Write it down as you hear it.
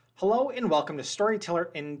Hello and welcome to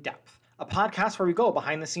Storyteller in Depth, a podcast where we go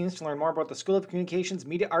behind the scenes to learn more about the School of Communications,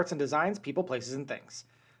 Media Arts and Design's people, places, and things.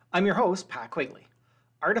 I'm your host, Pat Quigley.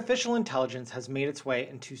 Artificial intelligence has made its way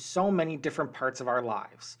into so many different parts of our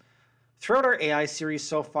lives. Throughout our AI series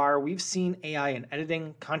so far, we've seen AI in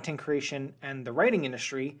editing, content creation, and the writing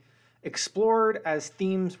industry explored as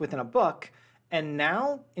themes within a book, and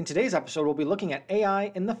now, in today's episode, we'll be looking at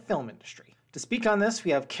AI in the film industry. To speak on this,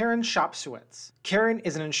 we have Karen Shopsowitz. Karen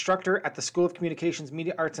is an instructor at the School of Communications,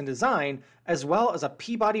 Media Arts and Design, as well as a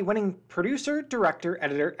Peabody-winning producer, director,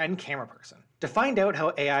 editor, and cameraperson. To find out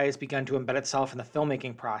how AI has begun to embed itself in the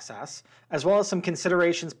filmmaking process, as well as some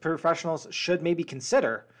considerations professionals should maybe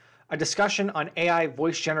consider, a discussion on AI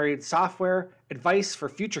voice-generated software, advice for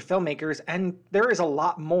future filmmakers, and there is a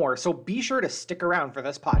lot more, so be sure to stick around for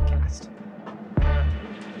this podcast.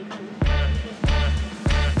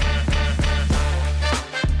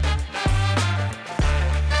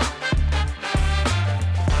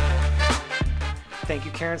 Thank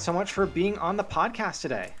you, Karen, so much for being on the podcast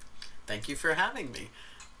today. Thank you for having me.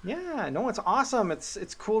 Yeah, no, it's awesome.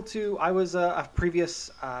 It's cool to. I was a previous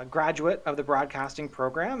graduate of the broadcasting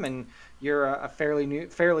program, and you're a fairly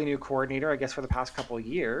new coordinator, I guess, for the past couple of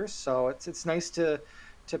years. So it's nice to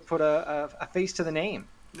put a face to the name.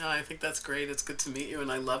 No, I think that's great. It's good to meet you, and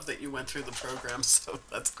I love that you went through the program. So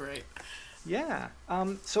that's great. Yeah.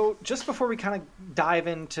 So just before we kind of dive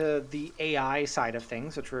into the AI side of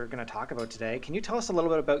things, which we're going to talk about today, can you tell us a little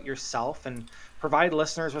bit about yourself and provide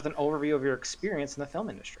listeners with an overview of your experience in the film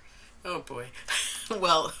industry? Oh, boy.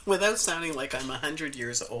 Well, without sounding like I'm 100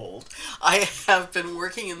 years old, I have been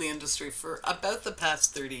working in the industry for about the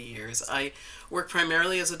past 30 years. I work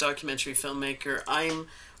primarily as a documentary filmmaker. I'm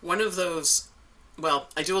one of those... Well,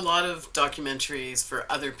 I do a lot of documentaries for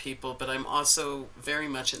other people, but I'm also very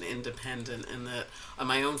much an independent in that on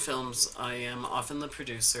my own films, I am often the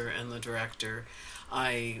producer and the director.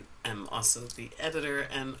 I am also the editor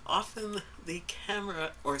and often the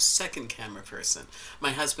camera or second camera person.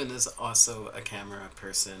 My husband is also a camera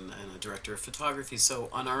person and a director of photography, so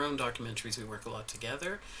on our own documentaries, we work a lot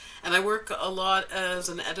together. And I work a lot as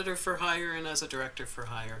an editor for hire and as a director for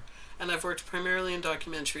hire. And I've worked primarily in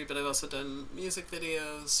documentary, but I've also done music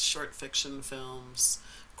videos, short fiction films,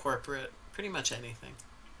 corporate, pretty much anything.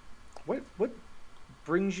 What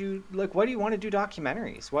brings you, like, why do you want to do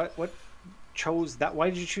documentaries? What chose that? Why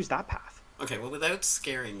did you choose that path? Okay, well, without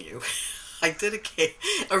scaring you,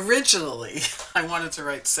 originally, I wanted to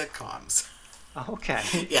write sitcoms. Okay.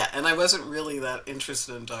 Yeah, and I wasn't really that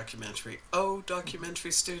interested in documentary. Oh,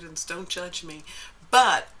 documentary students, don't judge me.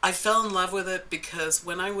 But I fell in love with it because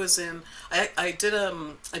when I was in, I did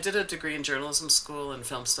a degree in journalism school and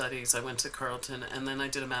film studies. I went to Carleton, and then I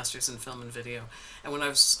did a master's in film and video. And when I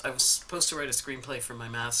was supposed to write a screenplay for my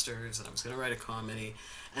master's, and I was going to write a comedy,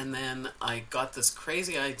 and then I got this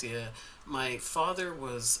crazy idea. My father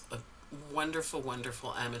was a wonderful,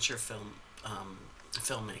 wonderful amateur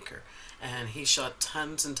filmmaker, and he shot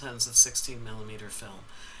tons and tons of 16 millimeter film.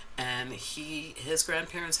 And his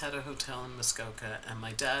grandparents had a hotel in Muskoka, and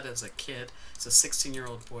my dad, as a kid, as a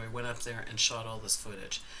 16-year-old boy, went up there and shot all this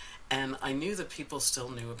footage. And I knew that people still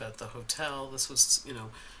knew about the hotel. This was,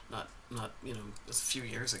 not a few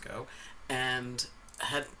years ago, and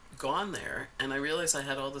had gone there, and I realized I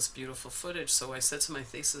had all this beautiful footage. So I said to my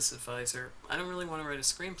thesis advisor, I don't really want to write a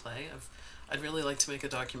screenplay. I'd really like to make a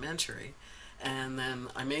documentary. And then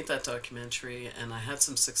I made that documentary, and I had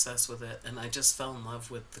some success with it, and I just fell in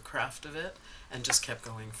love with the craft of it and just kept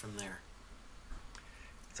going from there.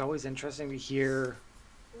 It's always interesting to hear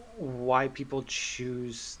why people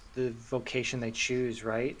choose the vocation they choose,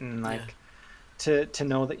 right? And to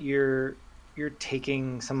know that you're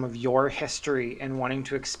taking some of your history and wanting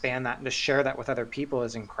to expand that and to share that with other people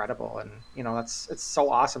is incredible. And it's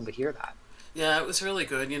so awesome to hear that. Yeah, it was really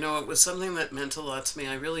good. It was something that meant a lot to me.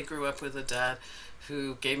 I really grew up with a dad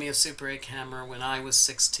who gave me a Super 8 camera when I was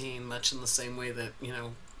 16, much in the same way that,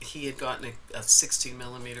 he had gotten a 16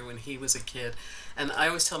 millimeter when he was a kid. And I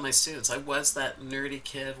always tell my students, I was that nerdy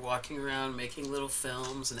kid walking around making little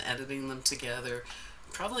films and editing them together,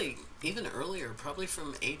 probably even earlier, probably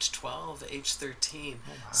from age 12, age 13.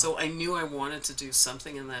 Oh, wow. So I knew I wanted to do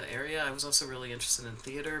something in that area. I was also really interested in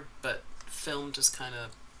theater, but film just kind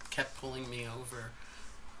of kept pulling me over.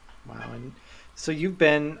 Wow. And so you've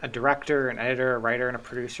been a director, an editor, a writer, and a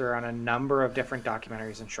producer on a number of different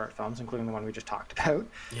documentaries and short films, including the one we just talked about.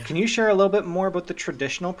 Yeah. Can you share a little bit more about the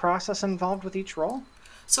traditional process involved with each role?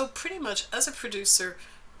 So pretty much as a producer,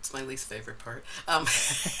 it's my least favorite part.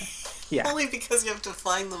 Yeah. Only because you have to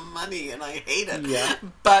find the money, and I hate it. Yeah.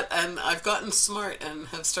 But I've gotten smart and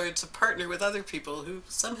have started to partner with other people who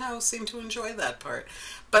somehow seem to enjoy that part.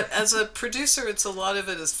 But as a producer, it's a lot of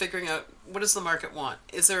it is figuring out what does the market want?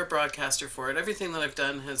 Is there a broadcaster for it? Everything that I've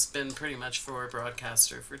done has been pretty much for a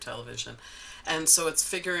broadcaster, for television. And so it's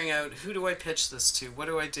figuring out who do I pitch this to? What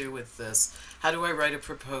do I do with this? How do I write a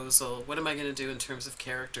proposal? What am I going to do in terms of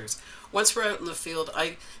characters? Once we're out in the field,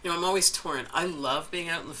 I'm always torn. I love being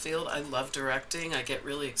out in the field. I love directing. I get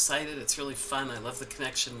really excited. It's really fun. I love the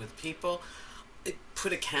connection with people.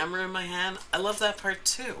 Put a camera in my hand. I love that part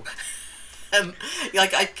too. And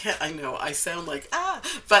like I know I sound like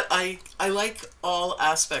but I like all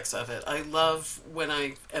aspects of it. I love when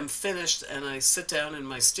I am finished and I sit down in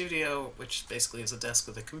my studio, which basically is a desk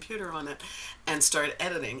with a computer on it, and start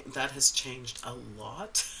editing. That has changed a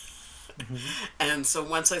lot. Mm-hmm. And so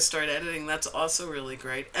once I start editing, that's also really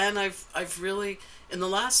great. And I've really, in the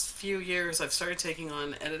last few years, I've started taking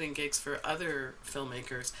on editing gigs for other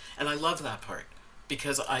filmmakers, and I love that part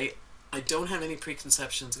because I don't have any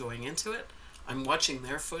preconceptions going into it. I'm watching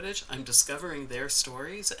their footage, I'm discovering their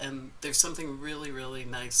stories, and there's something really, really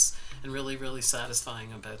nice and really, really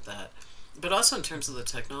satisfying about that. But also in terms of the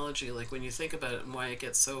technology, like when you think about it and why I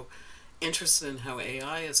get so interested in how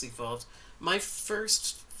AI has evolved, my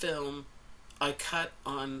first film I cut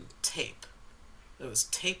on tape. It was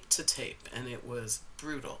tape to tape, and it was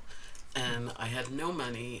brutal. And I had no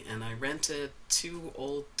money, and I rented 2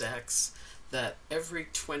 old decks that every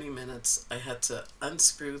 20 minutes I had to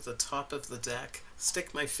unscrew the top of the deck,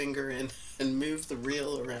 stick my finger in, and move the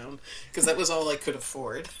reel around, because that was all I could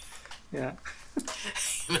afford. Yeah.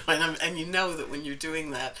 And you know that when you're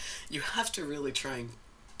doing that, you have to really try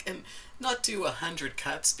and not do 100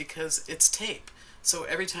 cuts, because it's tape. So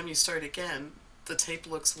every time you start again, the tape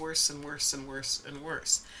looks worse and worse and worse and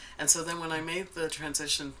worse. And so then when I made the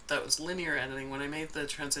transition, that was linear editing, when I made the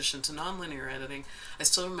transition to non-linear editing, I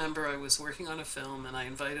still remember I was working on a film and I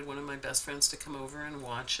invited one of my best friends to come over and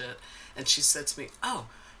watch it. And she said to me, "Oh,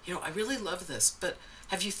 I really love this, but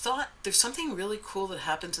have you thought there's something really cool that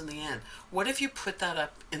happens in the end? What if you put that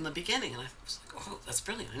up in the beginning?" And I was like, "Oh, that's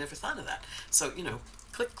brilliant. I never thought of that." So,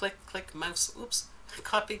 click, click, click, mouse, oops,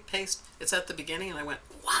 copy, paste. It's at the beginning. And I went,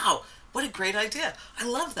 "Wow, what a great idea. I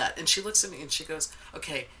love that." And she looks at me and she goes,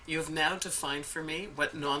 "Okay, you have now defined for me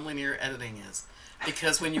what nonlinear editing is."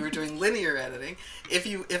 Because when you were doing linear editing,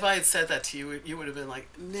 if I had said that to you, you would have been like,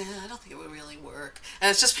 "Nah, I don't think it would really work."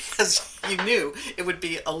 And it's just because you knew it would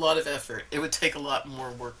be a lot of effort. It would take a lot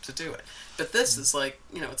more work to do it. But this is like,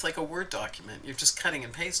 it's like a Word document. You're just cutting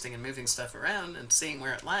and pasting and moving stuff around and seeing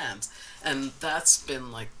where it lands. And that's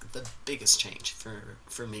been like the biggest change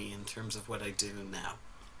for me in terms of what I do now.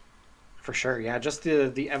 For sure, yeah. Just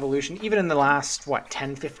the evolution, even in the last,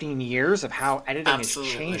 10, 15 years of how editing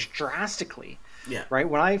Absolutely. has changed drastically. Yeah. Right?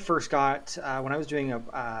 When I first when I was doing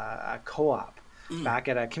a co-op back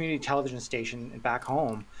at a community television station back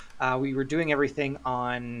home, we were doing everything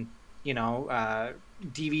on,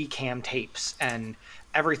 DV cam tapes, and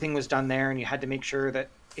everything was done there. And you had to make sure that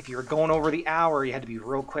if you were going over the hour, you had to be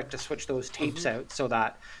real quick to switch those tapes out so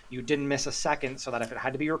that you didn't miss a second, so that if it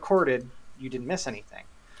had to be recorded, you didn't miss anything.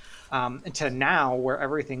 And to now where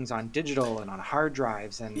everything's on digital and on hard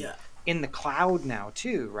drives and in the cloud now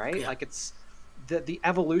too, right? Yeah. Like it's the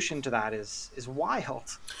evolution to that is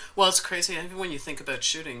wild. Well, it's crazy. Even when you think about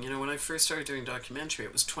shooting, when I first started doing documentary,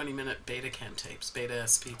 it was 20-minute Betacam tapes, Beta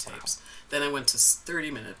SP tapes. Then I went to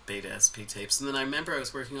 30-minute Beta SP tapes. And then I remember I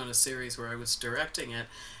was working on a series where I was directing it,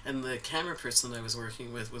 and the camera person I was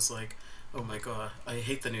working with was like, "Oh my God, I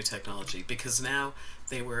hate the new technology," because now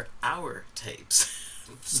they were hour tapes.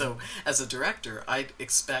 So as a director, I'd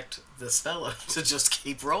expect this fellow to just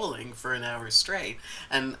keep rolling for an hour straight.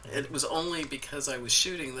 And it was only because I was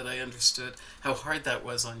shooting that I understood how hard that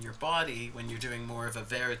was on your body when you're doing more of a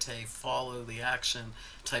verite, follow the action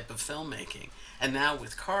type of filmmaking. And now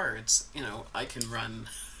with cards, I can run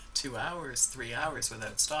 2 hours, 3 hours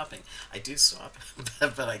without stopping. I do stop,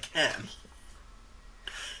 but I can.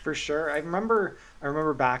 For sure. I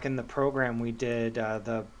remember back in the program we did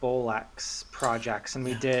the Bolex projects, and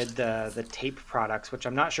we did the tape products, which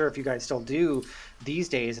I'm not sure if you guys still do these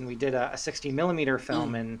days. And we did a 60 millimeter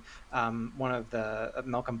film in one of the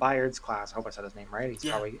Malcolm Byard's class. I hope I said his name right. He's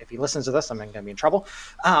probably, if he listens to this, I'm going to be in trouble.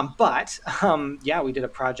 But we did a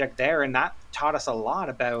project there, and that taught us a lot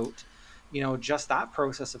about, just that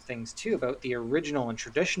process of things too, about the original and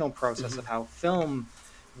traditional process of how film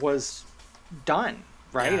was done.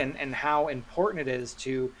 Right. Yeah. And how important it is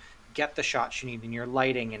to get the shots you need in your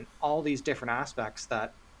lighting and all these different aspects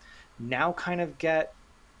that now kind of get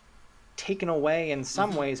taken away in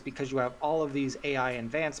some ways because you have all of these AI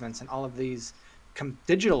advancements and all of these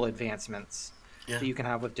digital advancements that you can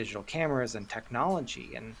have with digital cameras and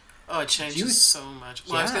technology. And Oh, it changes so much.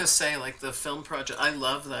 Well, I was Yeah. going to say, like, the film project, I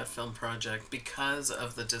love that film project because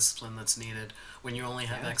of the discipline that's needed when you only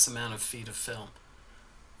have Yeah. X amount of feet of film.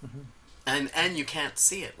 Hmm. And you can't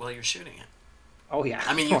see it while you're shooting it. Oh yeah.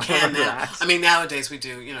 I mean, you Oh, I can remember now. that. I mean, nowadays we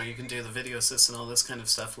do, you can do the video assist and all this kind of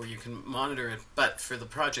stuff where you can monitor it, but for the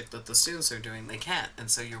project that the students are doing, they can't. And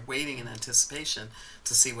so you're waiting in anticipation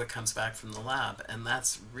to see what comes back from the lab, and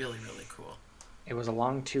that's really, really cool. It was a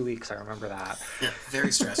long 2 weeks. I remember that. Yeah,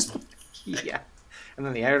 very stressful. Yeah. And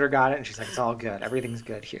then the editor got it, and she's like, "It's all good. Everything's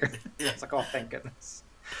good here." Yeah. It's like, "Oh, thank goodness."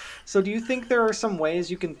 So, do you think there are some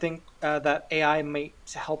ways you can think that AI might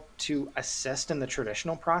help to assist in the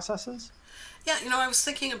traditional processes? Yeah, I was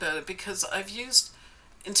thinking about it because I've used,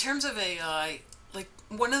 in terms of AI, like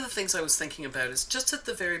one of the things I was thinking about is just at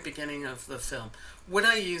the very beginning of the film, would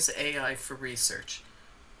I use AI for research?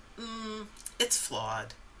 It's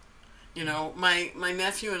flawed. My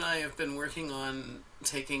nephew and I have been working on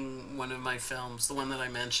taking one of my films, the one that I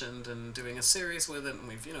mentioned, and doing a series with it, and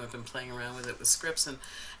we've, been playing around with it with scripts,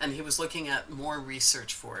 and he was looking at more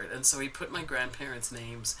research for it, and so he put my grandparents'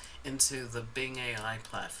 names into the Bing AI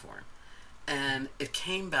platform, and it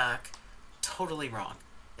came back totally wrong.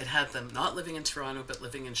 It had them not living in Toronto, but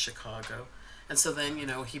living in Chicago. And so then,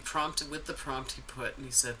 he prompted with the prompt he put, and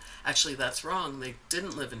he said, actually, that's wrong. They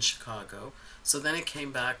didn't live in Chicago. So then it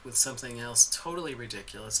came back with something else totally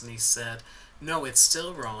ridiculous, and he said, no, it's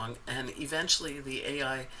still wrong. And eventually the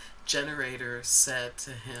AI generator said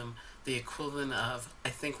to him the equivalent of, I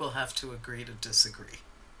think we'll have to agree to disagree.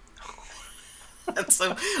 And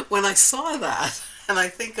so when I saw that, and I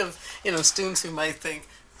think of, students who might think,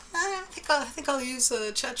 I think I'll use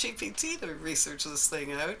ChatGPT to research this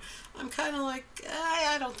thing out. I'm kind of like,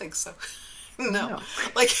 I don't think so. No.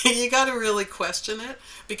 Like, you got to really question it,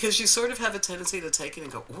 because you sort of have a tendency to take it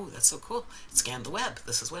and go, oh, that's so cool. It scanned the web.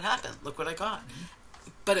 This is what happened. Look what I got.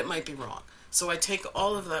 But it might be wrong. So I take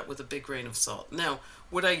all of that with a big grain of salt. Now,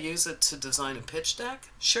 would I use it to design a pitch deck?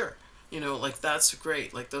 Sure. Like, that's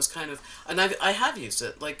great. Like, those kind of, and I have used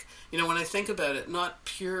it. Like, when I think about it, not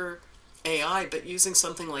pure AI, but using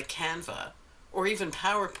something like Canva or even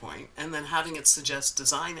PowerPoint, and then having it suggest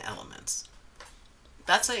design elements.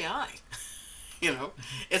 That's AI.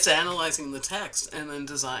 It's analyzing the text and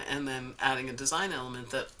then adding a design element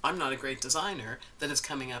that I'm not a great designer, that is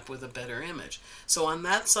coming up with a better image. So on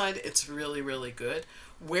that side, it's really, really good.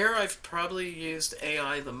 Where I've probably used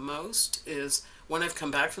AI the most is when I've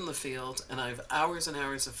come back from the field and I have hours and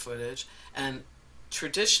hours of footage, and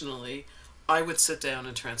traditionally I would sit down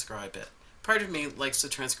and transcribe it. Part of me likes to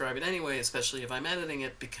transcribe it anyway, especially if I'm editing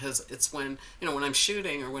it, because it's when I'm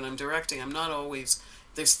shooting or when I'm directing, I'm not always,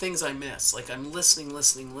 there's things I miss. Like, I'm listening,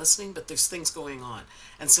 but there's things going on.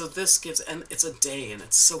 And so this gives, and it's a day and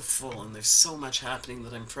it's so full and there's so much happening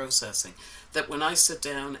that I'm processing, that when I sit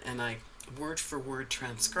down and I word for word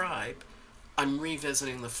transcribe, I'm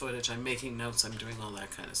revisiting the footage, I'm making notes, I'm doing all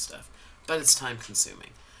that kind of stuff. But it's time consuming.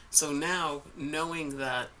 So now, knowing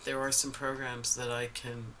that there are some programs that I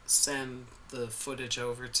can send the footage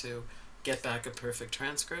over to get back a perfect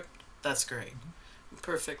transcript, that's great.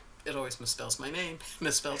 Perfect, it always misspells my name,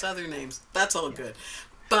 misspells other names, that's all good.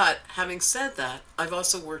 But having said that, I've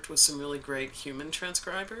also worked with some really great human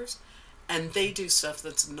transcribers, and they do stuff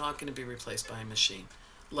that's not going to be replaced by a machine.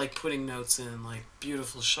 Like putting notes in, like,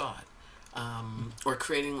 beautiful shot. Or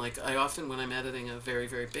creating, like, I often, when I'm editing a very,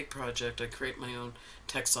 very big project, I create my own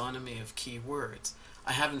taxonomy of key words.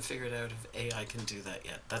 I haven't figured out if AI can do that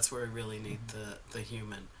yet. That's where I really need the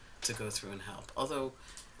human to go through and help. Although,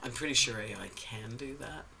 I'm pretty sure AI can do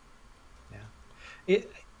that.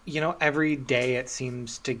 Yeah. Every day it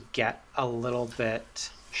seems to get a little bit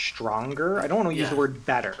stronger. I don't want to use the word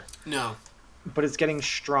better. No. But it's getting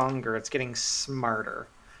stronger. It's getting smarter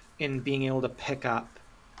in being able to pick up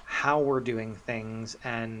how we're doing things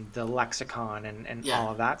and the lexicon and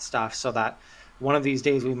all of that stuff, so that one of these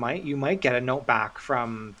days you might get a note back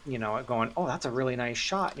from, going, oh, that's a really nice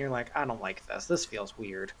shot. And you're like, I don't like this. This feels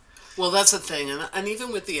weird. Well, that's the thing. And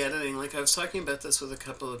even with the editing, like, I was talking about this with a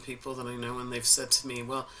couple of people that I know, and they've said to me,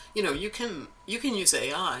 well, you can use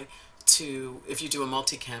AI to, if you do a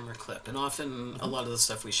multi-camera clip, and often a lot of the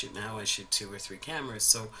stuff we shoot now, I shoot 2 or 3 cameras,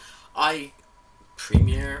 so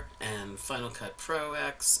Premiere and Final Cut Pro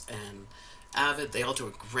X and Avid, they all do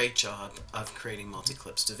a great job of creating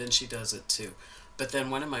multi-clips. DaVinci does it too. But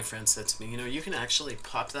then one of my friends said to me, you can actually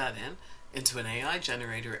pop that into an AI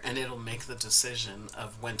generator, and it'll make the decision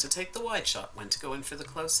of when to take the wide shot, when to go in for the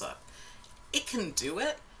close-up. It can do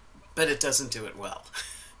it, but it doesn't do it well.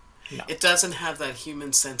 No. It doesn't have that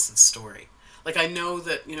human sense of story. Like I know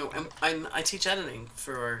that, I teach editing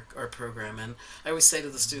for our program, and I always say to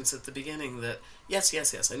the students at the beginning that, yes,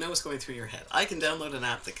 yes, yes, I know what's going through your head. I can download an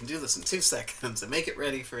app that can do this in 2 seconds and make it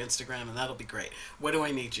ready for Instagram, and that'll be great. What do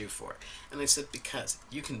I need you for? And I said, because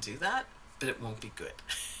you can do that, but it won't be good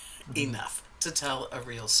enough to tell a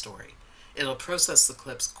real story. It'll process the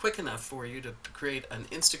clips quick enough for you to create an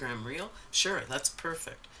Instagram reel. Sure, that's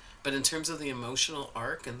perfect. But in terms of the emotional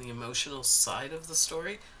arc and the emotional side of the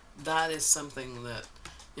story, that is something that,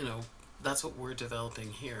 that's what we're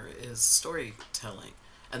developing here is storytelling.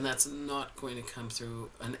 And that's not going to come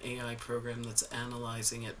through an AI program that's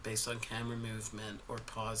analyzing it based on camera movement or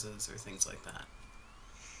pauses or things like that.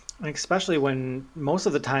 Especially when most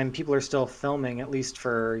of the time people are still filming, at least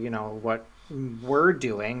for, what we're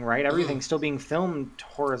doing, right? Everything's still being filmed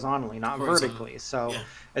horizontally, not vertically. So Yeah.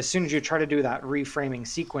 as soon as you try to do that reframing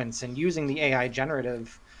sequence and using the AI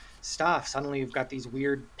generative stuff, suddenly you've got these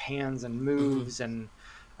weird pans and moves. And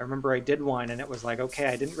I remember I did one and it was like, okay,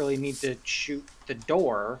 I didn't really need to shoot the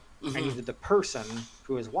door. I needed the person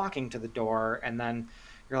who was walking to the door. And then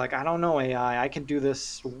you're like, I don't know, AI, I can do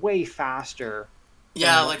this way faster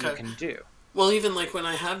Yeah, than what like you can do. well, even like when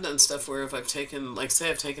I have done stuff where if I've taken, like, say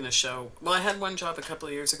I've taken a show. Well, I had one job a couple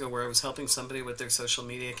of years ago where I was helping somebody with their social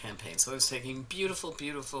media campaign. So I was taking beautiful,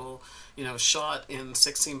 beautiful, shot in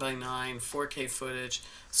 16 by 9, 4K footage,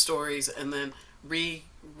 stories, and then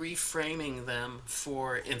reframing them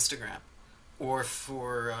for Instagram or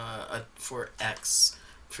for X,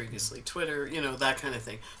 previously Twitter, that kind of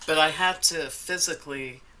thing. But I had to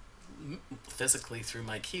physically through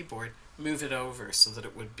my keyboard move it over so that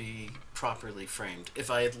it would be properly framed.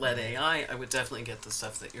 If I had let AI, I would definitely get the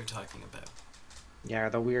stuff that you're talking about. Yeah,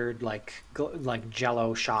 the weird like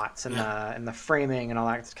jello shots and the framing and all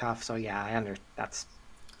that stuff. So yeah, that's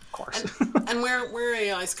of course. And where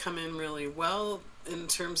AIs come in really well in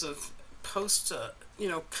terms of post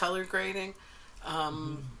color grading,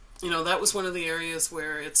 that was one of the areas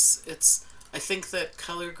where it's I think that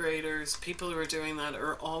color graders, people who are doing that,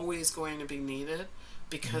 are always going to be needed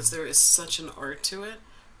because there is such an art to it.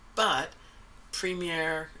 But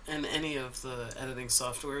Premiere and any of the editing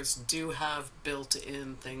softwares do have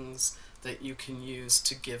built-in things that you can use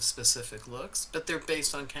to give specific looks, but they're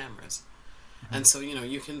based on cameras. And so,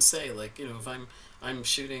 you can say, like, if I'm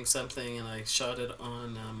shooting something and I shot it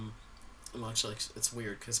on, well, actually, it's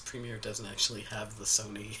weird because Premiere doesn't actually have the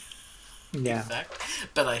Sony effect,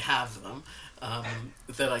 but I have them,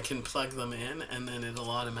 that I can plug them in, and then it'll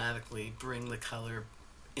automatically bring the color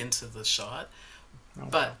into the shot. Okay.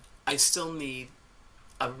 But I still need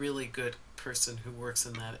a really good person who works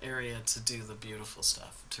in that area to do the beautiful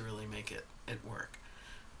stuff, to really make it work.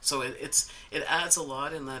 So it adds a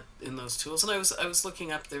lot in those tools. And I was looking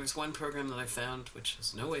up. There was one program that I found, which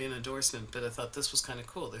is no way an endorsement, but I thought this was kind of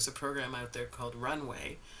cool. There's a program out there called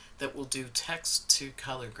Runway that will do text to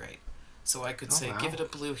color grade. So I could say, give it a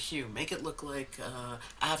blue hue, make it look like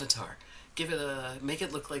Avatar, make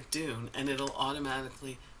it look like Dune, and it'll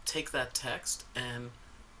automatically take that text and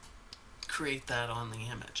create that on the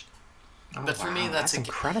image. But for me, that's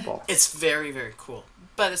incredible. It's very, very cool,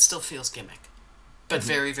 but it still feels gimmick. But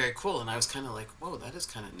very, very cool. And I was kind of like, whoa, that is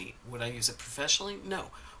kind of neat. Would I use it professionally? No.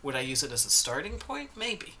 Would I use it as a starting point?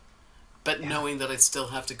 Maybe. But knowing that I'd still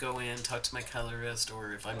have to go in, talk to my colorist,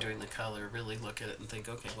 or if I'm doing the color, really look at it and think,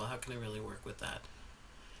 okay, well, how can I really work with that?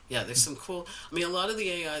 Yeah, there's some cool... I mean, a lot of the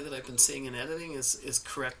AI that I've been seeing in editing is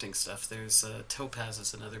correcting stuff. There's Topaz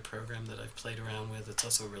is another program that I've played around with. It's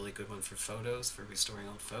also a really good one for photos, for restoring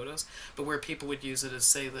old photos. But where people would use it is,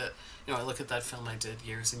 say that, I look at that film I did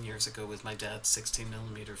years and years ago with my dad's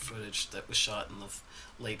 16mm footage that was shot in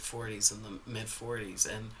the late 40s and the mid 40s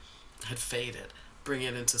and had faded. Bring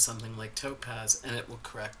it into something like Topaz and it will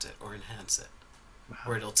correct it or enhance it. Wow.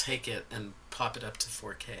 Or it'll take it and pop it up to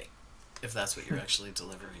 4K. If that's what you're actually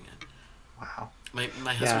delivering in. Wow. My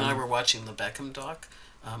husband and I were watching the Beckham doc,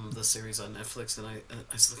 the series on Netflix, and I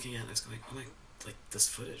was looking at it and I was going, oh my, like this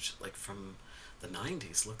footage, like from the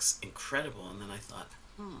 90s looks incredible. And then I thought,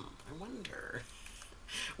 I wonder,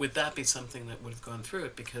 would that be something that would have gone through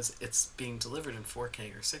it because it's being delivered in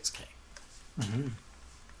 4K or 6K? Mm-hmm.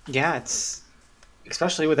 Yeah, it's,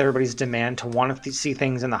 especially with everybody's demand to want to see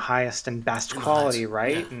things in the highest and best quality,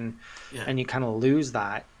 right? Yeah. And you kind of lose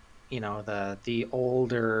that. The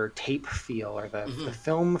older tape feel or the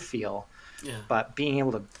film feel, but being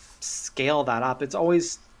able to scale that up, it's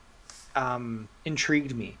always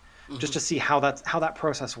intrigued me just to see how that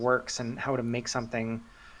process works and how to make something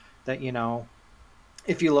that,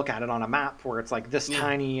 if you look at it on a map where it's like this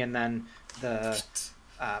tiny and then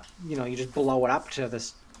you just blow it up to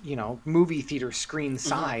this, movie theater screen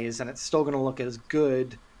size and it's still going to look as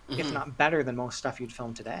good if not better than most stuff you'd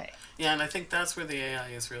film today. Yeah, and I think that's where the AI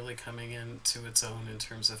is really coming into its own in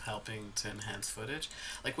terms of helping to enhance footage.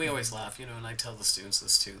 Like, we always laugh, and I tell the students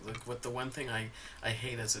this too. Like, the one thing I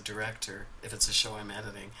hate as a director, if it's a show I'm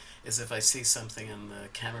editing, is if I see something and the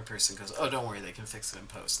camera person goes, oh, don't worry, they can fix it in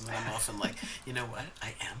post. And then I'm often like, you know what,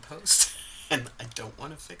 I am post, and I don't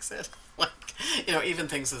want to fix it. Like, even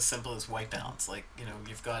things as simple as white balance. Like,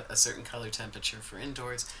 you've got a certain color temperature for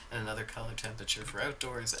indoors and another color temperature for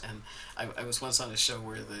outdoors. And I was once on a show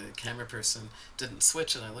where the camera person didn't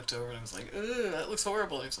switch, and I looked over and I was like, ugh, that looks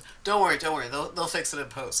horrible. And he was like, don't worry, they'll fix it in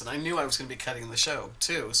post. And I knew I was going to be cutting the show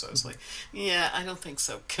too, so I was like, yeah, I don't think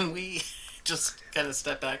so. Can we just kind of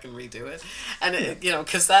step back and redo it? And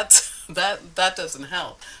because that doesn't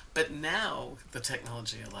help. But now the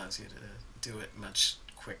technology allows you to do it much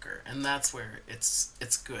quicker, and that's where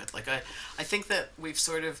it's good. Like, I think that we've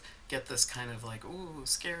sort of get this kind of like, ooh,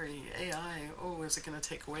 scary AI, oh, is it going to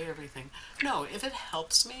take away everything? No, if it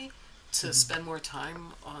helps me to spend more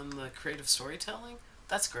time on the creative storytelling,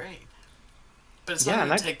 that's great. But it's not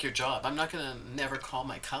going to take your job. I'm not going to never call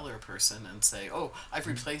my color person and say, oh, I've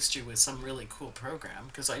replaced you with some really cool program,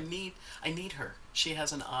 because I need her. She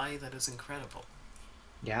has an eye that is incredible.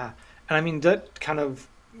 Yeah, and I mean, that kind of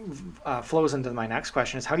flows into my next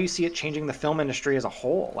question, is how do you see it changing the film industry as a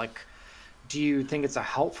whole? Like, do you think it's a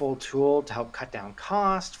helpful tool to help cut down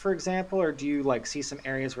cost, for example, or do you see some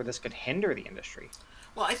areas where this could hinder the industry?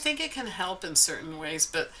 Well, I think it can help in certain ways,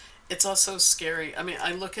 but it's also scary. I mean,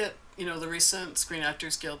 I look at, the recent Screen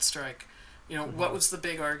Actors Guild strike. What was the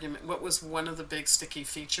big argument? What was one of the big sticky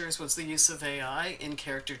features was the use of AI in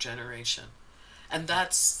character generation. And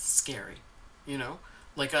that's scary,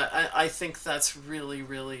 Like, I think that's really,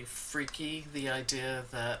 really freaky, the idea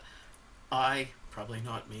that probably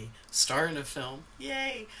not me, star in a film,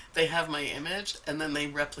 yay, they have my image, and then they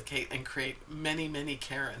replicate and create many, many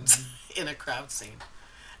Karens in a crowd scene.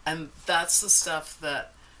 And that's the stuff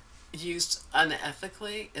that, used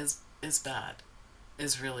unethically, is bad,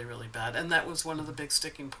 is really, really bad. And that was one of the big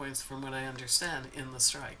sticking points, from what I understand, in the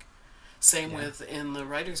strike. Same with in the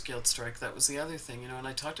Writers Guild strike, that was the other thing, and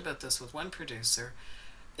I talked about this with one producer.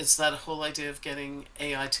 It's that whole idea of getting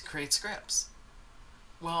AI to create scripts.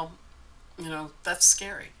 Well, that's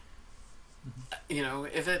scary.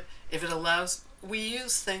 If it allows, we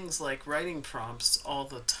use things like writing prompts all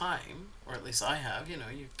the time, or at least I have. You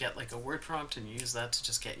get like a word prompt and you use that to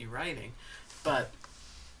just get you writing. But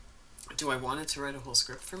do I want it to write a whole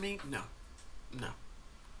script for me? No.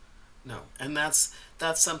 And that's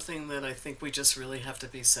something that I think we just really have to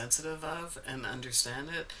be sensitive of and understand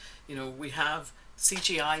it. We have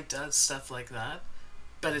CGI does stuff like that,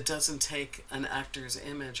 but it doesn't take an actor's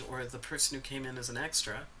image or the person who came in as an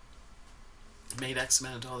extra, made X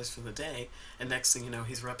amount of dollars for the day, and next thing you know,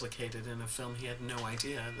 he's replicated in a film he had no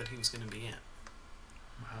idea that he was going to be in.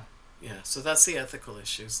 Wow. Yeah, so that's the ethical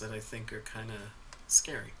issues that I think are kind of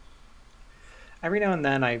scary. Every now and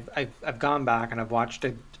then I've gone back and I've watched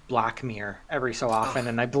a Black Mirror every so often,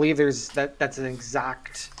 and I believe that's an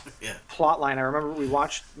exact plot line. I remember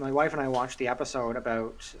my wife and I watched the episode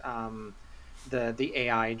about the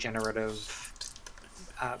AI generative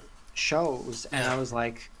shows, and I was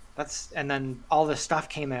like, and then all this stuff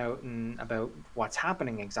came out and about what's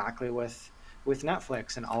happening exactly with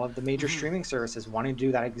Netflix and all of the major streaming services wanting to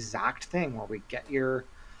do that exact thing, where we get your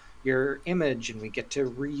image and we get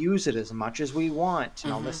to reuse it as much as we want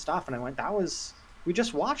and all this stuff. And I went, we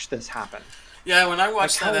just watched this happen. Yeah, when I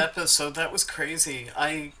watched that episode, that was crazy.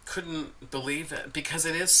 I couldn't believe it, because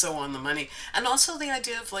it is so on the money. And also the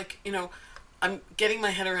idea of I'm getting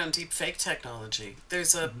my head around deep fake technology.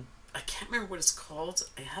 There's I can't remember what it's called.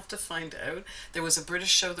 I have to find out. There was a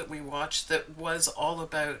British show that we watched that was all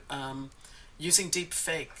about using deep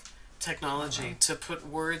fake technology to put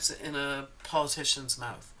words in a politician's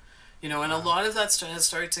mouth. And a lot of that has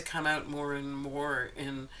started to come out more and more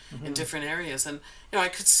in different areas. And, I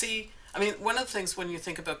could see, one of the things when you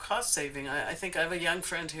think about cost saving, I think I have a young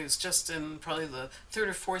friend who's just in probably the third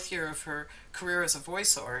or fourth year of her career as a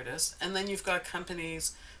voice artist. And then you've got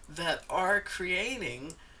companies that are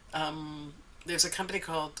creating, there's a company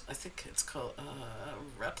called, I think it's called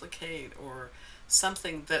Replicate or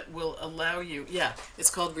something, that will allow you, it's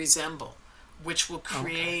called Resemble, which will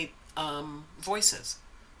create voices.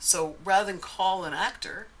 So rather than call an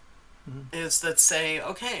actor, is that say,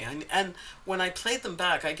 okay, and when I played them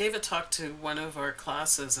back, I gave a talk to one of our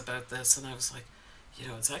classes about this, and I was like,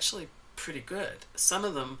 it's actually pretty good. Some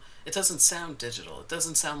of them, it doesn't sound digital. It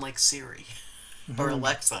doesn't sound like Siri or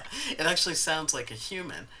Alexa. It actually sounds like a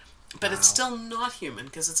human, but it's still not human,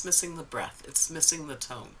 because it's missing the breath. It's missing the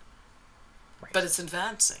tone. Right. But it's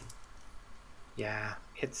advancing. Yeah,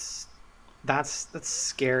 it's that's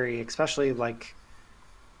scary, especially like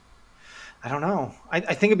I don't know. I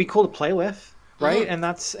think it'd be cool to play with, right? Mm-hmm.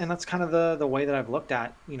 And that's kind of the way that I've looked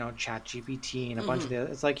at, Chat GPT and a bunch Mm-hmm. of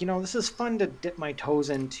the it's like, this is fun to dip my toes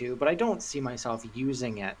into, but I don't see myself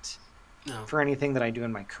using it No. for anything that I do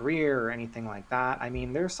in my career or anything like that. I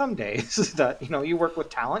mean, there's some days that, you work with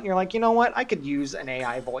talent, and you're like, you know what? I could use an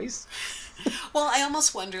AI voice. Well, I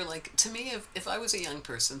almost wonder, like, to me, if I was a young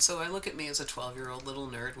person, so I look at me as a 12-year-old little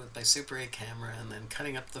nerd with my Super 8 camera and then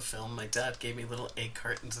cutting up the film. My dad gave me little egg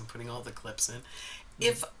cartons and putting all the clips in.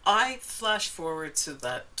 If I flash forward to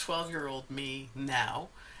that 12-year-old me now,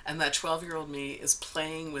 and that 12-year-old me is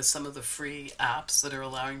playing with some of the free apps that are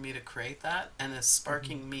allowing me to create that and is Mhm.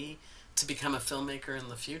 sparking me to become a filmmaker in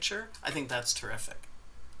the future, I think that's terrific.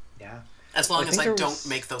 Yeah. As Well, I long as think I there don't was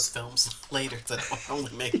make those films later that I'll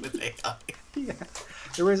only make with AI. yeah.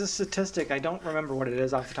 There was a statistic, I don't remember what it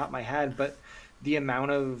is off the top of my head, but the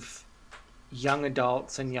amount of young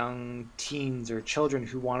adults and young teens or children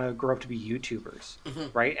who want to grow up to be YouTubers, Hmm.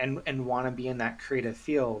 right? And want to be in that creative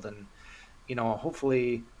field, and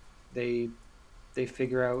hopefully they they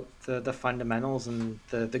figure out the fundamentals and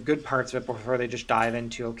the good parts of it before they just dive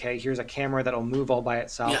into, okay, here's a camera that'll move all by Yeah.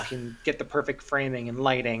 itself, can get the perfect framing and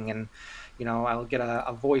lighting, and I'll get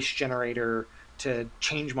a voice generator to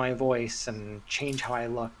change my voice and change how I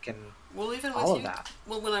look and Well, even all with of you, that.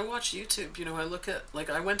 well, when I watch YouTube, I look at, like,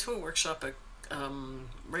 I went to a workshop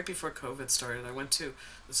right before COVID started. I went to,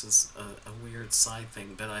 this is a weird side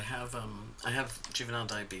thing, but I have juvenile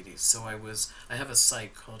diabetes, so I have a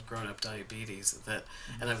site called Grown Up Diabetes that,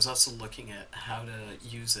 and I was also looking at how to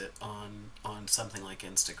use it on something like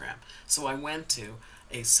Instagram. So I went to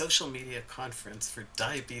a social media conference for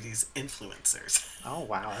diabetes influencers. Oh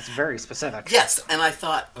wow, that's very specific. Yes, and I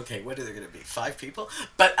thought, okay, what are there going to be? 5 people?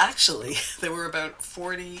 But actually, there were about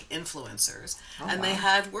 40 influencers, Oh and they wow.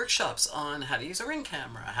 had workshops on how to use a ring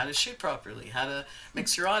camera, how to shoot properly, how to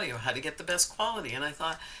mix your audio, how to get the best quality. And I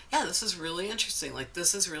thought, yeah, this is really interesting. Like,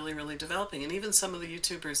 this is really, really developing. And even some of the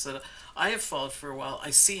YouTubers that I have followed for a while, I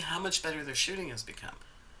see how much better their shooting has become.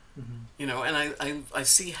 Hmm. And I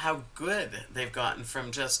see how good they've gotten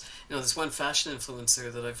from just, this one fashion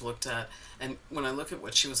influencer that I've looked at. And when I look at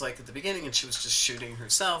what she was like at the beginning, and she was just shooting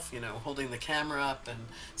herself, holding the camera up and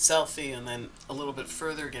selfie, and then a little bit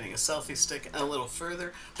further, getting a selfie stick, and a little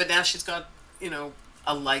further. But now she's got,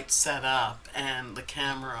 a light set up and the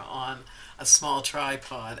camera on a small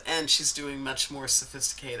tripod, and she's doing much more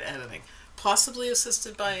sophisticated editing, possibly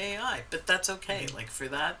assisted by AI, but that's okay. Hmm. Like, for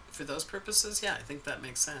those purposes, yeah, I think that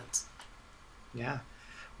makes sense. Yeah.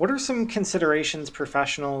 What are some considerations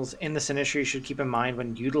professionals in this industry should keep in mind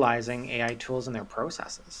when utilizing AI tools in their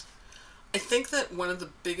processes? I think that one of the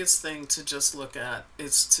biggest thing to just look at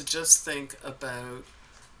is to just think about,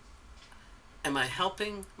 am I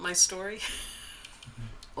helping my story Mhm.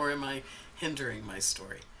 or am I hindering my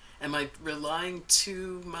story? Am I relying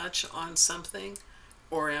too much on something,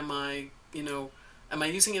 or am I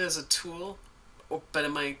using it as a tool, but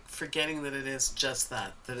am I forgetting that it is just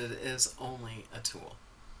that it is only a tool?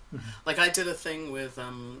 Mhm. Like, I did a thing with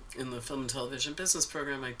in the film and television business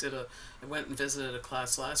program. I went and visited a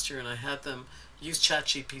class last year, and I had them use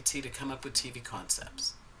ChatGPT to come up with TV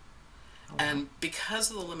concepts. Oh wow. And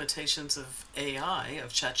because of the limitations of AI,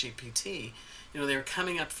 of ChatGPT, they were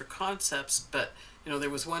coming up for concepts, but there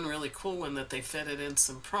was one really cool one that they fed it in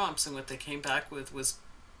some prompts, and what they came back with was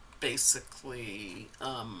basically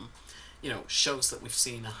shows that we've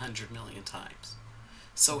seen 100 million times.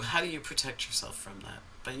 So Mhm. how do you protect yourself from that?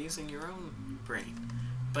 By using your own brain,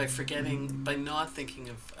 by not thinking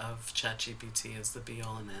of ChatGPT as the be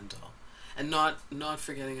all and end all, and not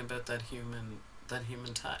forgetting about that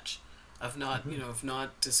human touch, of not Mhm. of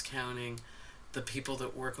not discounting the people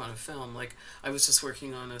that work on a film. Like, I was just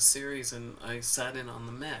working on a series, and I sat in on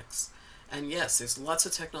the mix. And yes, there's lots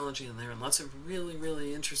of technology in there and lots of really,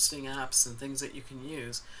 really interesting apps and things that you can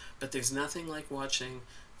use, but there's nothing like watching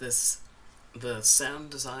this the sound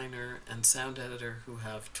designer and sound editor who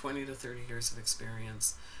have 20 to 30 years of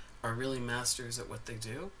experience are really masters at what they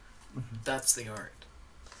do. Mhm. That's the art.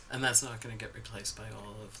 And that's not going to get replaced by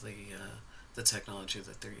all of the technology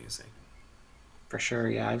that they're using. For sure.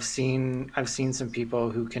 Yeah, I've seen some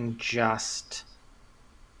people who can just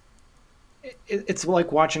it's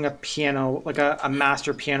like watching a piano, like a Yeah.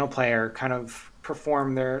 master piano player kind of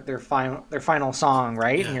perform their final song,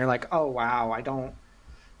 right? And Yeah. you're like, "Oh wow,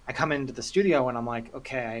 I come into the studio and I'm like,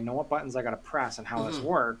 okay, I know what buttons I got to press and how this Hmm.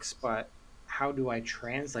 works, but how do I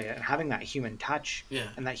translate it?" And having that human touch Yeah.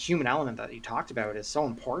 and that human element that you talked about is so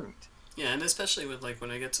important. Yeah, and especially with, like,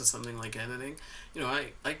 when I get to something like editing,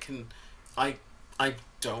 I can I I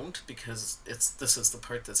don't, because this is the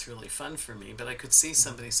part that's really fun for me. But I could see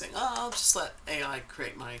somebody saying, "Oh, I'll just let AI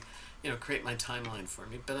create my timeline for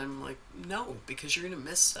me." But I'm like, no, because you're going to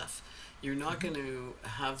miss stuff. You're not going to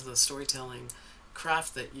have the storytelling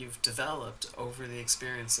craft that you've developed over the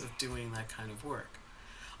experience of doing that kind of work.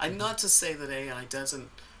 I'm not to say that AI doesn't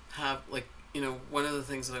have, like, one of the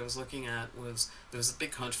things that I was looking at was there was a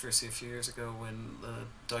big controversy a few years ago when the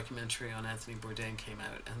documentary on Anthony Bourdain came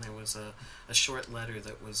out, and there was a short letter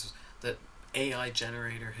that AI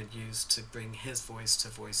generator had used to bring his voice to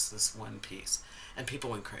voice this one piece, and people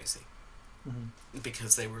went crazy.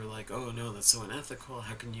 Because they were like, "Oh no, that's so unethical.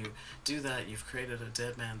 How can you do that? You've created a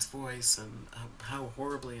dead man's voice, and how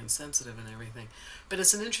horribly insensitive and everything." But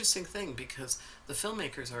it's an interesting thing, because the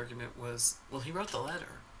filmmaker's argument was, well, he wrote the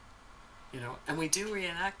letter, and we do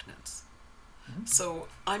reenactments. So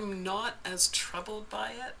I'm not as troubled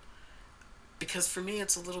by it, because for me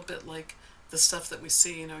it's a little bit like the stuff that we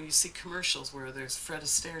see. You see commercials where there's Fred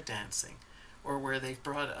Astaire dancing, or where they've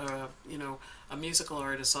brought a musical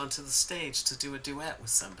artist onto the stage to do a duet with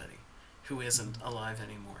somebody who isn't alive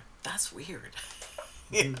anymore. That's weird.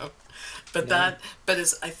 But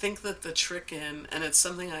I think that the trick and it's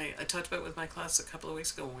something I talked about with my class a couple of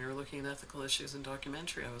weeks ago when we were looking at ethical issues in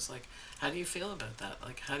documentary. I was like, how do you feel about that?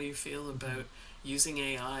 Like, how do you feel about using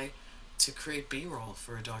AI to create B-roll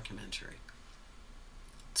for a documentary?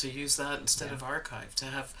 To use that instead of archive, to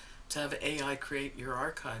have AI create your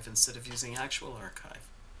archive instead of using actual archive.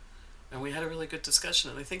 And we had a really good discussion,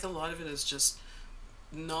 and I think a lot of it is just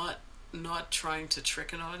not trying to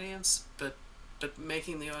trick an audience, but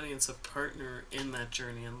making the audience a partner in that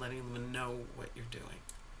journey and letting them know what you're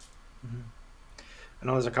doing. I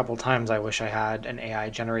know there's a couple times I wish I had an AI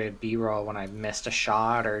generated B-roll when I missed a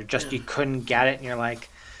shot, or just you couldn't get it, and you're like,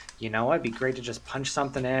 it'd be great to just punch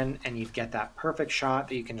something in and you'd get that perfect shot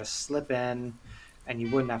that you can just slip in and you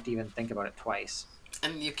wouldn't have to even think about it twice.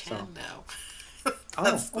 And you can now.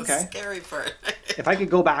 That's the scary part. If I could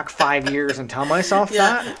go back 5 years and tell myself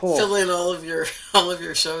that, fill in all of your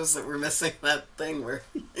shows that were missing that thing where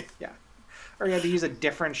or you had to use a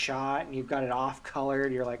different shot and you've got it off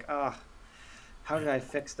colored. You're like, oh, how did I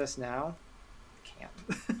fix this now? I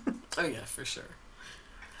can't. Oh yeah, for sure.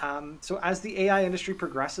 So as the AI industry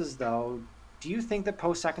progresses, though, do you think that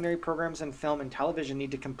post-secondary programs in film and television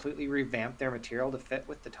need to completely revamp their material to fit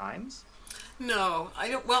with the times? No, I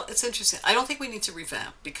don't. Well, it's interesting. I don't think we need to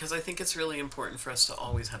revamp, because I think it's really important for us to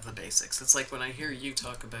always have the basics. It's like when I hear you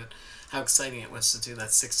talk about how exciting it was to do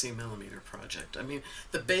that 16 millimeter project. I mean,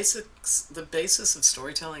 the basis of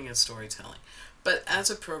storytelling is storytelling. But as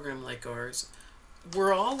a program like ours,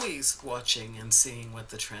 we're always watching and seeing what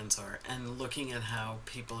the trends are and looking at how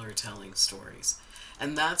people are telling stories.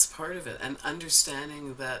 And that's part of it. And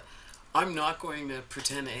understanding that I'm not going to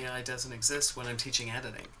pretend AI doesn't exist when I'm teaching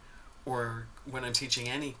editing or when I'm teaching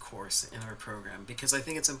any course in our program, because I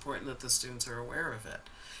think it's important that the students are aware of it.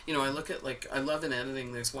 I look at, I love in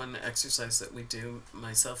editing, there's one exercise that we do,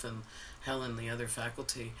 myself and Helen, the other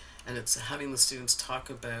faculty, and it's having the students talk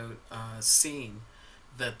about a scene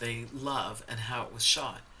that they love and how it was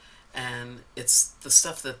shot. And it's the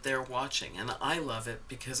stuff that they're watching, and I love it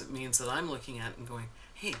because it means that I'm looking at it and going,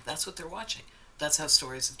 hey, that's what they're watching. That's how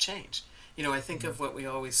stories have changed. I think of what we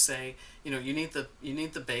always say, you need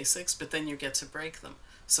the basics, but then you get to break them.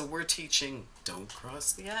 So we're teaching, don't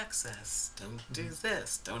cross the axis, don't do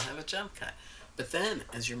this, don't have a jump cut. But then,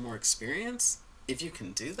 as you're more experienced, if you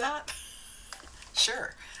can do that,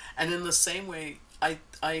 sure. And in the same way,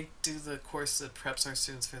 I do the course that preps our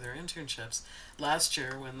students for their internships. Last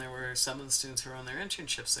year, when there were some of the students who were on their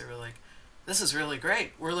internships, they were like, this is really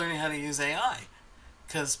great. We're learning how to use AI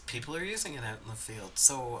because people are using it out in the field.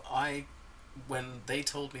 So when they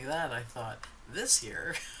told me that, I thought, this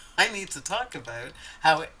year, I need to talk about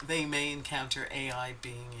how they may encounter AI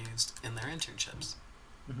being used in their internships.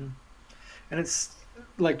 And it's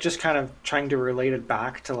just kind of trying to relate it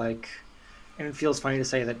back to and it feels funny to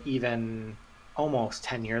say that even almost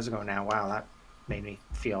 10 years ago now, wow, that made me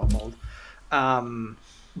feel old.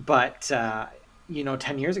 But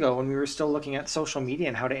 10 years ago when we were still looking at social media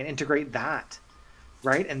and how to integrate that,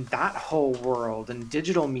 right? And that whole world and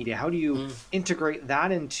digital media, how do you integrate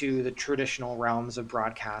that into the traditional realms of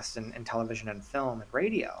broadcast and television and film and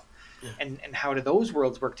radio? And how do those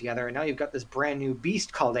worlds work together? And now you've got this brand new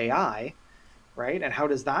beast called AI, right? And how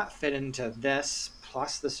does that fit into this,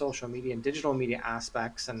 plus the social media and digital media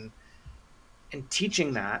aspects and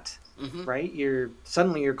teaching that, right?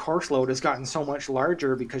 Suddenly your course load has gotten so much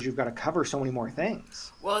larger because you've got to cover so many more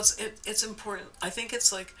things. Well, it's important. I think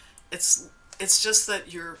it's it's just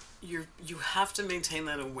that you have to maintain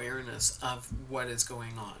that awareness of what is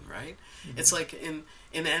going on, right? Mm-hmm. It's like in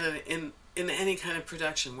any kind of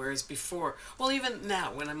production, whereas before, well, even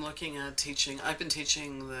now when I'm looking at teaching, I've been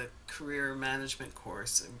teaching the career management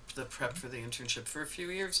course, the prep for the internship, for a few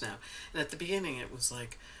years now. And at the beginning it was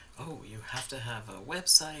like, oh, you have to have a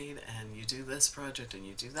website and you do this project and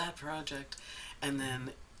you do that project. And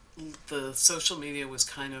then the social media was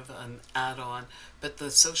kind of an add-on, but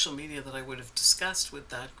the social media that I would have discussed with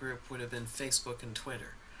that group would have been Facebook and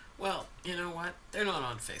Twitter. Well, you know what? They're not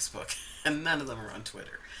on Facebook, and none of them are on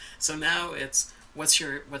Twitter. So now it's what's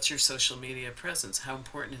your social media presence? How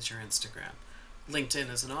important is your Instagram?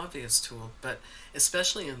 LinkedIn is an obvious tool, but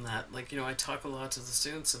especially in that, like, I talk a lot to the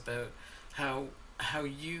students about how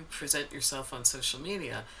you present yourself on social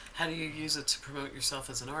media. How do you use it to promote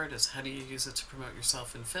yourself as an artist? How do you use it to promote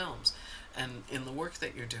yourself in films and in the work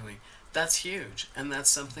that you're doing? That's huge, and that's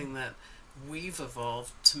something that we've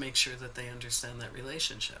evolved to make sure that they understand that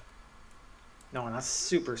relationship. No, and that's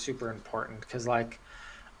super, super important, because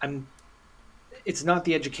it's not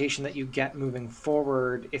the education that you get moving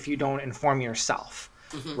forward if you don't inform yourself.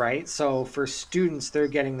 Mm-hmm. Right? So for students, they're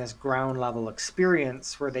getting this ground level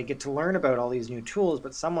experience where they get to learn about all these new tools,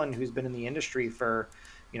 but someone who's been in the industry for,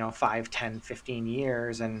 5, 10, 15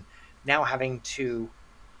 years and now having to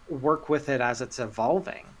work with it as it's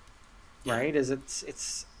evolving, right?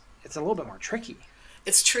 It's a little bit more tricky.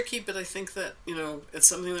 It's tricky, but I think that, it's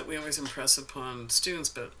something that we always impress upon students,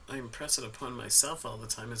 but I impress it upon myself all the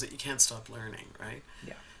time, is that you can't stop learning, right?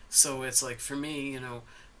 Yeah. So it's like, for me,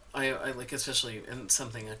 I like, especially in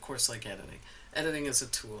something, a course like editing. Editing is a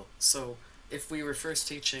tool. So if we were first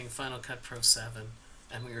teaching Final Cut Pro 7,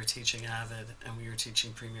 and we were teaching Avid, and we were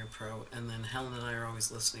teaching Premiere Pro, and then Helen and I are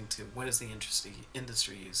always listening to what is the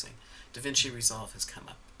industry using. DaVinci Resolve has come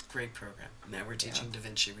up. Great program. Now we're teaching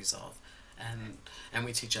DaVinci Resolve. And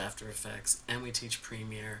we teach After Effects, and we teach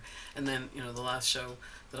Premiere. And then, the last show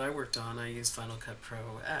that I worked on, I used Final Cut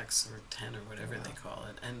Pro X, or 10, or whatever they call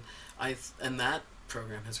it. And that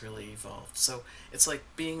program has really evolved. So it's like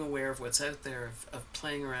being aware of what's out there, of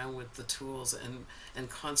playing around with the tools and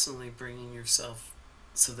constantly bringing yourself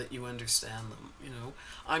so that you understand them.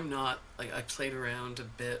 I'm not, like, I played around a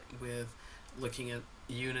bit with looking at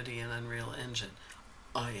Unity and Unreal Engine.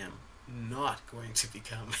 I am not going to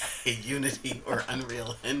become a Unity or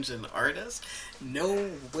Unreal Engine artist. No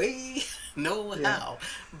way, no how.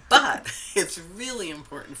 But it's really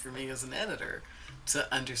important for me as an editor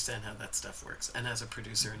to understand how that stuff works, and as a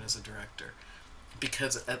producer and as a director,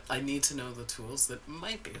 because I need to know the tools that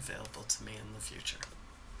might be available to me in the future.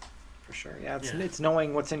 For sure, it's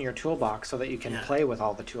knowing what's in your toolbox so that you can play with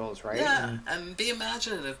all the tools, right? Yeah, and be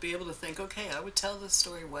imaginative, be able to think, okay, I would tell this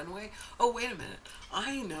story one way. Oh, wait a minute,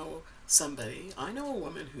 I know a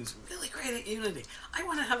woman who's really great at Unity. I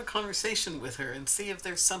want to have a conversation with her and see if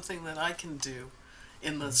there's something that I can do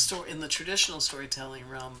in the traditional storytelling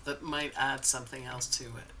realm that might add something else to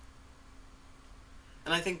it.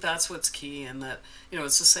 And I think that's what's key, and that,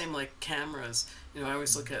 it's the same like cameras. I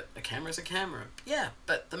always look at a camera's a camera. Yeah,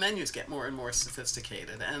 but the menus get more and more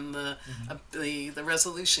sophisticated, and the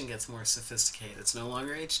resolution gets more sophisticated. It's no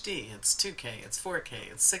longer HD, it's 2K, it's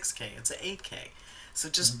 4K, it's 6K, it's 8K. So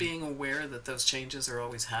just being aware that those changes are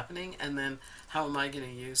always happening, and then how am I going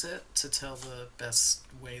to use it to tell the best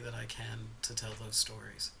way that I can to tell those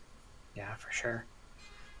stories? Yeah, for sure.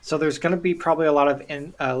 So there's going to be probably a lot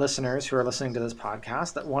of listeners who are listening to this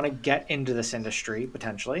podcast that want to get into this industry,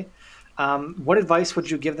 potentially. What advice would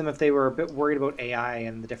you give them if they were a bit worried about AI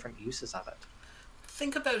and the different uses of it?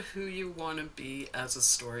 Think about who you want to be as a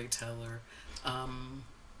storyteller.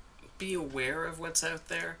 Be aware of what's out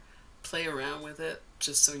there. Play around with it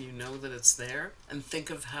just so you know that it's there, and think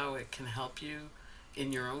of how it can help you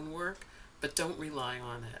in your own work, but don't rely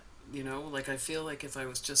on it. Like, I feel like if I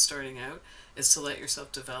was just starting out, is to let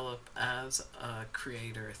yourself develop as a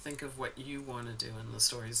creator. Think of what you want to do and the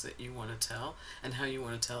stories that you want to tell and how you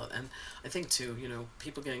want to tell it. And I think too,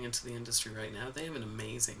 people getting into the industry right now, they have an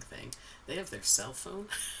amazing thing. They have their cell phone.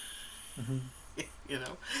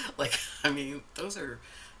 Like, I mean, those are,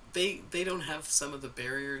 they don't have some of the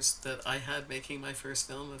barriers that I had making my first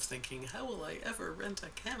film, of thinking, how will I ever rent a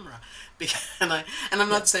camera? And I'm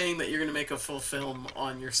not saying that you're going to make a full film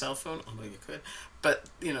on your cell phone, although you could, but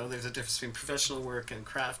there's a difference between professional work and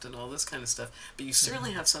craft and all this kind of stuff. But you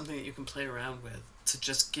certainly have something that you can play around with to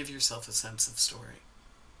just give yourself a sense of story.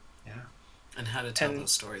 Yeah. And how to tell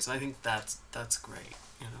those stories. And I think that's great,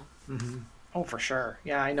 Mm-hmm. Oh, for sure.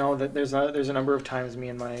 Yeah, I know that there's a number of times me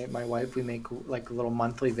and my wife, we make like little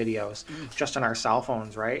monthly videos just on our cell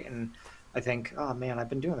phones, right? And I think, oh man, I've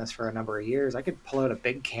been doing this for a number of years. I could pull out a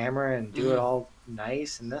big camera and do it all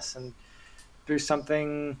nice and this. And there's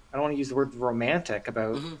something, I don't want to use the word romantic,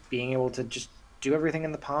 about being able to just do everything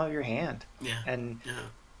in the palm of your hand. And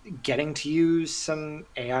getting to use some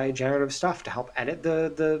AI generative stuff to help edit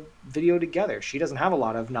the video together. She doesn't have a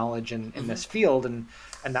lot of knowledge in this field, and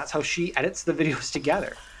that's how she edits the videos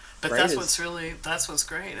together. But that's what's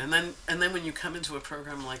great. And then when you come into a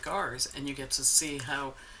program like ours and you get to see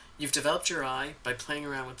how you've developed your eye by playing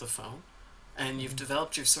around with the phone, and you've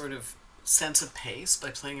developed your sort of sense of pace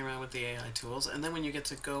by playing around with the AI tools, and then when you get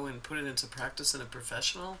to go and put it into practice in a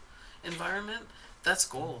professional environment, that's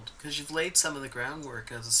gold, because you've laid some of the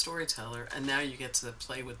groundwork as a storyteller, and now you get to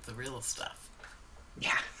play with the real stuff.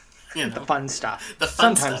 Yeah. You know? The fun stuff.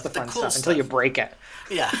 Sometimes the fun stuff until you break it.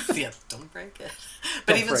 Yeah, don't break it.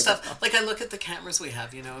 But even stuff, like I look at the cameras we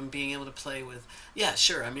have, and being able to play with,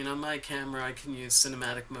 sure, I mean, on my camera I can use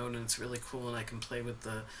cinematic mode and it's really cool, and I can play with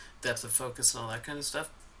the depth of focus and all that kind of stuff.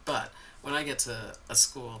 But when I get to a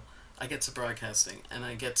school, I get to broadcasting, and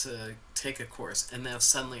I get to take a course, and now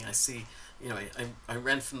suddenly I see, I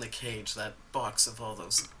rent from the cage that box of all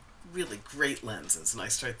those really great lenses, and I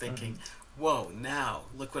start thinking, whoa, now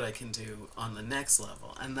look what I can do on the next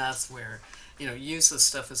level. And that's where, use this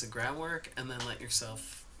stuff as a groundwork, and then let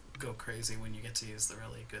yourself go crazy when you get to use the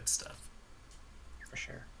really good stuff. For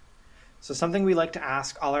sure. So something we like to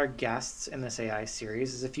ask all our guests in this AI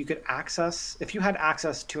series is if you had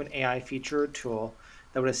access to an AI feature or tool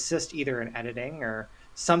that would assist either in editing or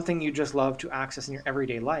something you just love to access in your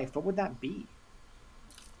everyday life, what would that be?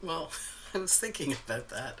 Well, I was thinking about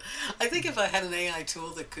that. I think if I had an AI tool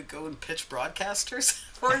that could go and pitch broadcasters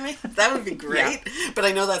for me, that would be great. Yeah. But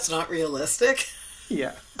I know that's not realistic.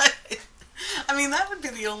 Yeah. I mean, that would be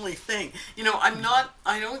the only thing.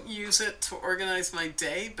 I don't use it to organize my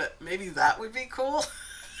day, but maybe that would be cool.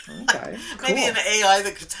 Okay, cool. Maybe an AI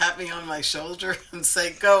that could tap me on my shoulder and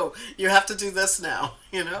say, go, you have to do this now,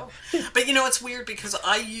 But it's weird because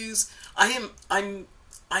I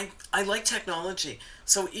like technology.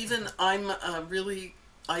 So even I'm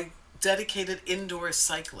I dedicated indoor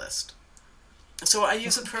cyclist. So I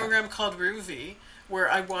use a program called Ruvi, where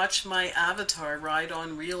I watch my avatar ride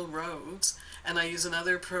on real roads, and I use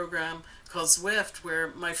another program called Zwift, where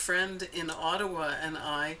my friend in Ottawa and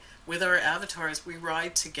I, with our avatars, we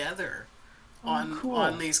ride together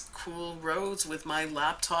on these cool roads with my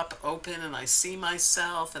laptop open, and I see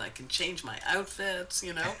myself, and I can change my outfits,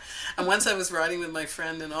 And once I was riding with my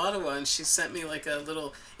friend in Ottawa, and she sent me like a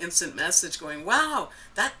little instant message going, wow,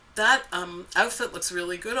 that outfit looks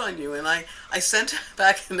really good on you. And I sent her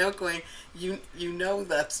back a note going, you know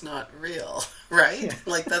that's not real, right? Yeah.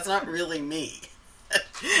 Like, that's not really me.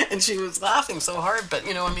 And she was laughing so hard. But,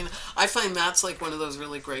 I find that's like one of those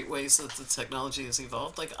really great ways that the technology has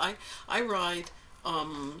evolved. Like, I ride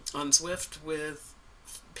on Zwift with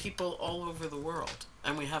people all over the world.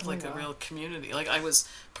 And we have like a real community. Like, I've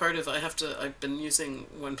been using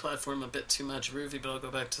one platform a bit too much, Ruvi, but I'll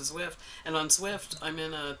go back to Zwift. And on Zwift, I'm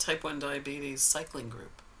in a type 1 diabetes cycling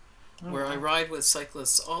group. Where I ride with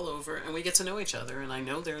cyclists all over, and we get to know each other, and I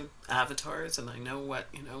know their avatars, and I know what,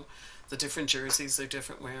 the different jerseys they're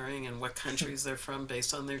different wearing, and what countries they're from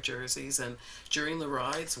based on their jerseys. And during the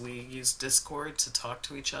rides, we use Discord to talk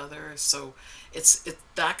to each other. So it's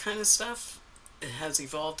that kind of stuff. It has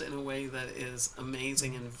evolved in a way that is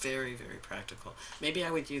amazing and very, very practical. Maybe I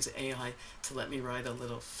would use AI to let me ride a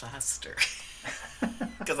little faster,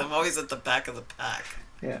 because I'm always at the back of the pack.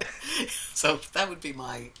 Yeah. So that would be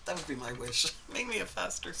my wish. Make me a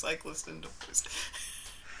faster cyclist indoors.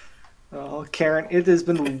 Oh, Karen, it has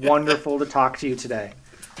been wonderful to talk to you today.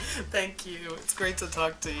 Thank you. It's great to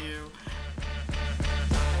talk to you.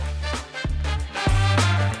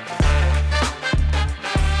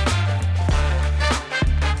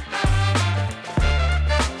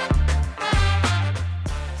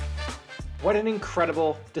 What an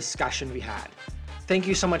incredible discussion we had. Thank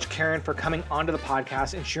you so much, Karen, for coming onto the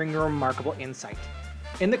podcast and sharing your remarkable insight.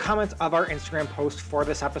 In the comments of our Instagram post for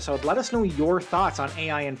this episode, let us know your thoughts on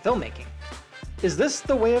AI and filmmaking. Is this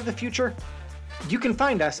the way of the future? You can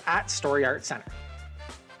find us at Story Art Center.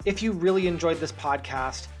 If you really enjoyed this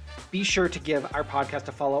podcast, be sure to give our podcast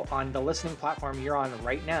a follow on the listening platform you're on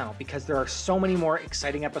right now, because there are so many more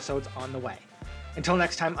exciting episodes on the way. Until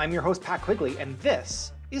next time, I'm your host, Pat Quigley, and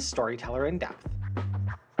this is Storyteller in Depth.